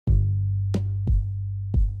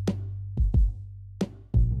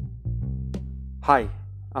Hi,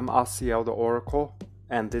 I'm Asiel the Oracle,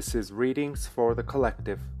 and this is Readings for the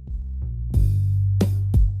Collective.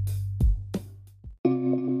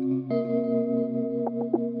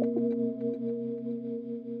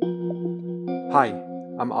 Hi,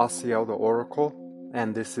 I'm Asiel the Oracle,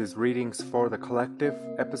 and this is Readings for the Collective,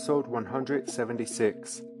 episode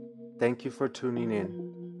 176. Thank you for tuning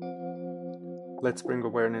in. Let's bring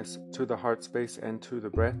awareness to the heart space and to the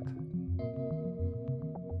breath,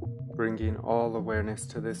 bringing all awareness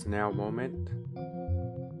to this now moment.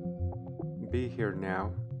 Be here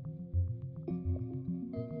now.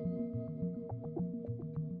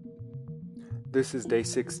 This is day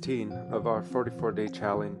 16 of our 44-day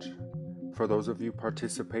challenge. For those of you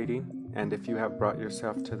participating, and if you have brought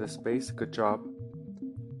yourself to this space, good job.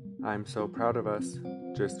 I'm so proud of us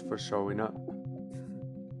just for showing up.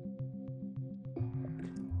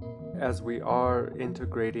 As we are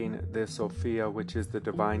integrating the Sophia, which is the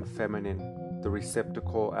divine feminine, the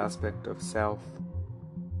receptacle aspect of self,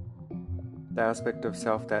 the aspect of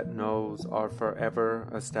self that knows our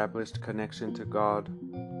forever established connection to God,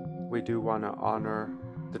 we do want to honor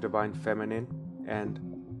the divine feminine, and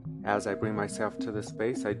as I bring myself to the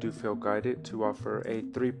space, I do feel guided to offer a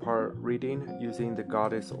 3-part reading using the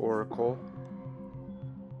Goddess Oracle,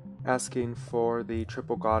 asking for the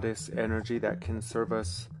triple goddess energy that can serve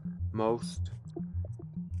us most,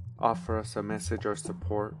 offer us a message or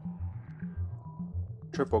support.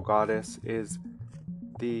 Triple goddess is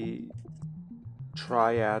the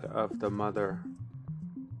triad of the mother,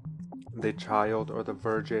 the child or the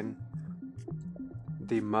virgin,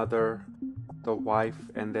 the mother, the wife,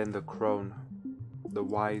 and then the crone, the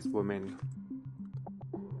wise woman.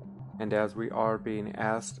 And as we are being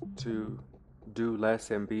asked to do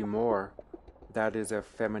less and be more, that is a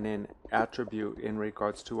feminine attribute in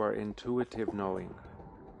regards to our intuitive knowing,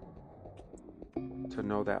 to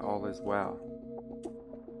know that all is well.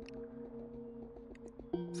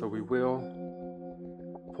 So we will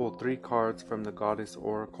pull 3 cards from the Goddess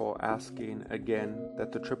Oracle, asking again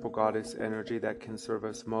that the triple goddess energy that can serve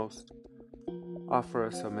us most offer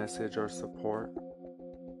us a message or support.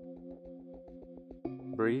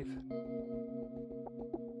 Breathe.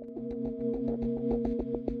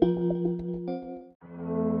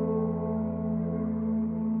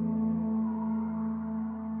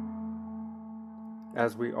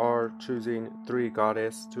 As we are choosing 3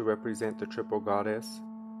 goddess to represent the triple goddess,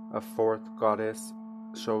 a 4th goddess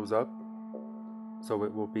shows up. So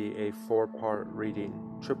it will be a 4-part reading,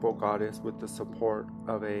 triple goddess with the support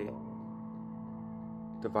of a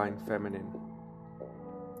divine feminine.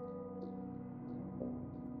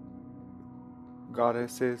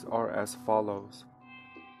 Goddesses are as follows.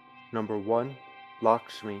 Number 1,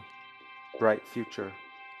 Lakshmi, bright future.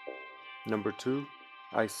 Number 2,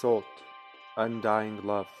 Isolde, undying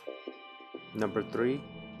love. Number 3,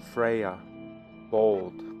 Freya,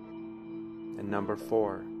 bold. And number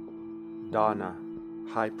 4, Dana,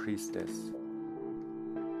 high priestess.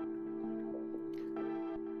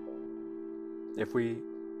 If we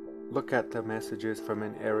look at the messages from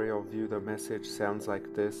an aerial view, the message sounds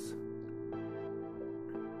like this.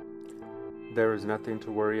 There is nothing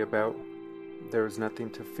to worry about. There is nothing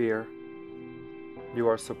to fear. You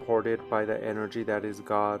are supported by the energy that is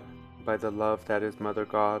God, by the love that is Mother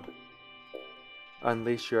God.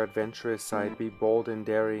 Unleash your adventurous side. Be bold and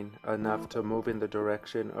daring enough to move in the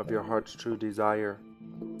direction of your heart's true desire.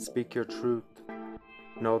 Speak your truth.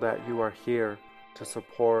 Know that you are here to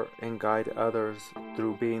support and guide others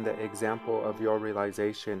through being the example of your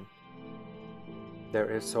realization.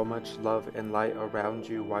 There is so much love and light around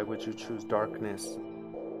you. Why would you choose darkness?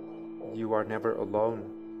 You are never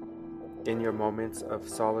alone. In your moments of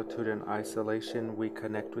solitude and isolation, we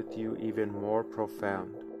connect with you even more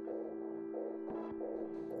profound.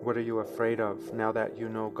 What are you afraid of now that you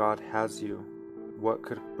know God has you? What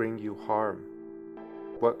could bring you harm?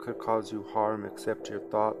 What could cause you harm except your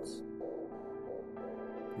thoughts?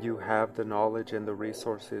 You have the knowledge and the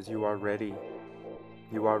resources. You are ready.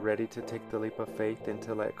 You are ready to take the leap of faith and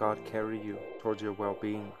to let God carry you towards your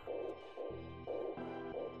well-being.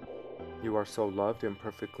 You are so loved and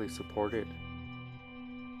perfectly supported.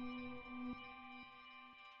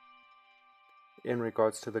 In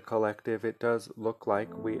regards to the collective, it does look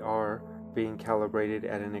like we are being calibrated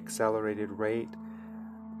at an accelerated rate,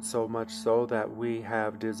 so much so that we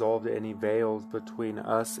have dissolved any veils between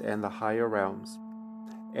us and the higher realms.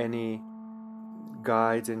 Any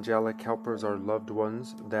guides, angelic helpers, or loved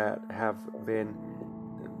ones that have been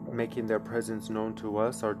making their presence known to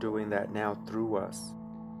us are doing that now through us.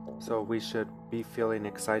 So we should be feeling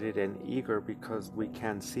excited and eager because we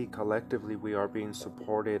can see collectively we are being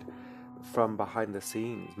supported from behind the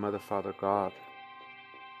scenes, Mother, Father, God.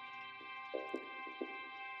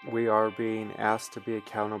 We are being asked to be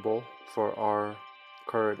accountable for our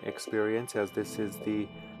current experience, as this is the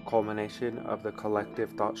culmination of the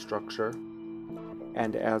collective thought structure.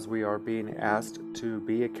 And as we are being asked to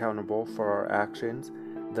be accountable for our actions,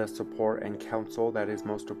 the support and counsel that is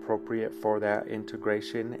most appropriate for that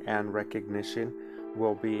integration and recognition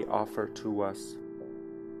will be offered to us.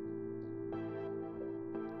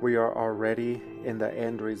 We are already in the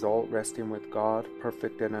end result, resting with God,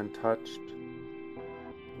 perfect and untouched.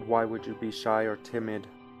 Why would you be shy or timid?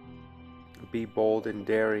 Be bold and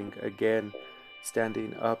daring, again,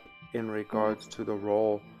 standing up in regards to the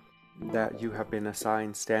role that you have been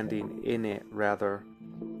assigned, standing in it rather,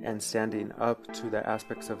 and standing up to the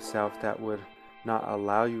aspects of self that would not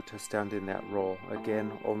allow you to stand in that role.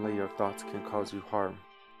 Again, only your thoughts can cause you harm.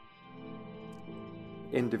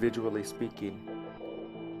 Individually speaking,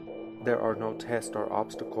 there are no tests or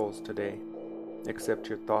obstacles today except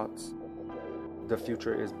your thoughts. The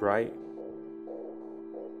future is bright.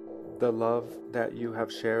 The love that you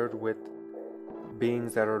have shared with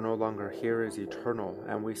beings that are no longer here is eternal,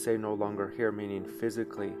 and we say no longer here meaning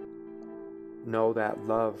physically. Know that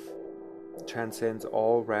love transcends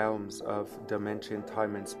all realms of dimension,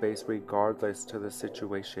 time, and space, regardless to the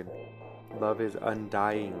situation. Love is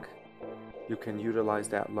undying. You can utilize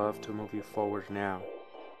that love to move you forward now.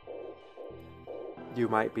 You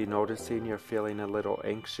might be noticing you're feeling a little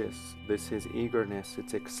anxious. This is eagerness,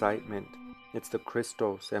 it's excitement. It's the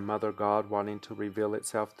Christos and Mother God wanting to reveal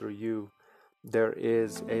itself through you. There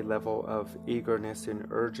is a level of eagerness and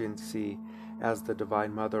urgency as the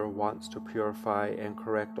Divine Mother wants to purify and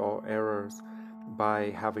correct all errors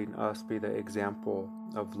by having us be the example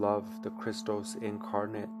of love, the Christos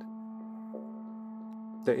incarnate.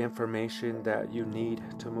 The information that you need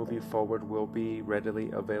to move you forward will be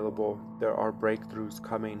readily available. There are breakthroughs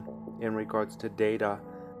coming in regards to data.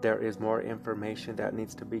 There is more information that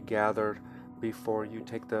needs to be gathered before you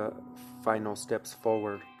take the final steps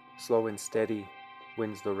forward. Slow and steady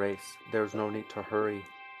wins the race. There's no need to hurry.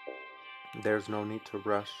 There's no need to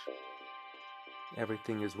rush.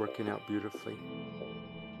 Everything is working out beautifully.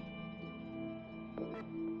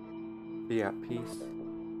 Be at peace.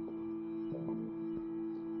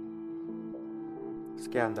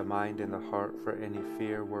 Scan the mind and the heart for any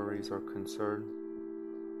fear, worries, or concern.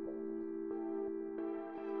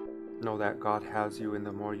 Know that God has you, and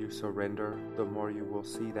the more you surrender, the more you will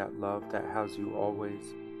see that love that has you always.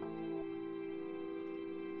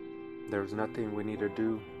 There's nothing we need to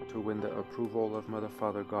do to win the approval of Mother,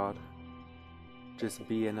 Father, God. Just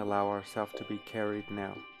be and allow ourselves to be carried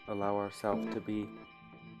now. Allow ourselves to be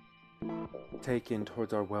taken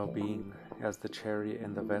towards our well-being as the chariot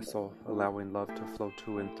and the vessel, allowing love to flow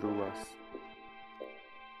to and through us.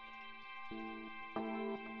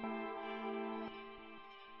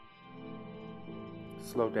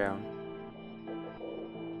 Slow down.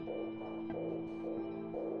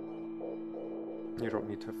 You don't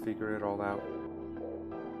need to figure it all out.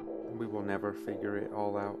 We will never figure it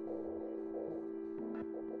all out.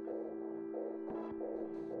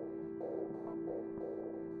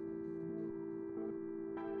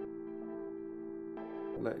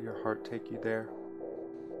 Let your heart take you there.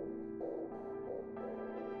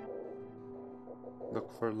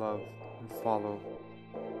 Look for love and follow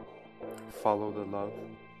the love.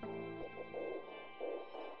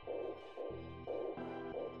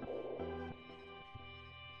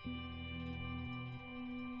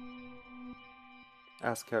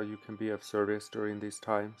 Ask how you can be of service during these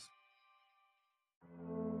times.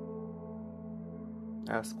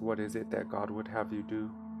 Ask what is it that God would have you do.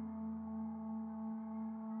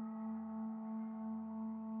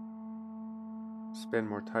 Spend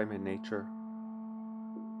more time in nature.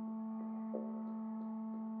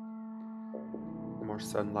 More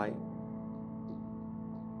sunlight.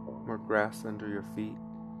 More grass under your feet.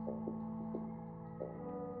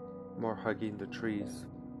 More hugging the trees.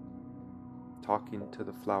 Talking to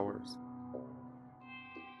the flowers.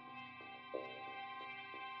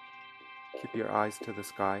 Keep your eyes to the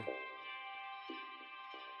sky.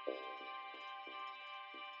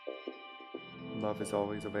 Love is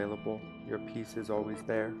always available. Your peace is always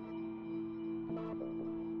there.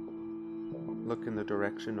 Look in the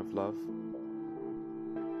direction of love.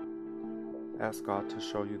 Ask God to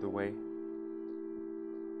show you the way.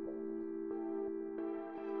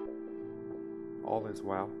 All is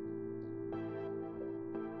well.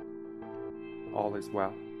 All is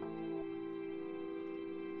well.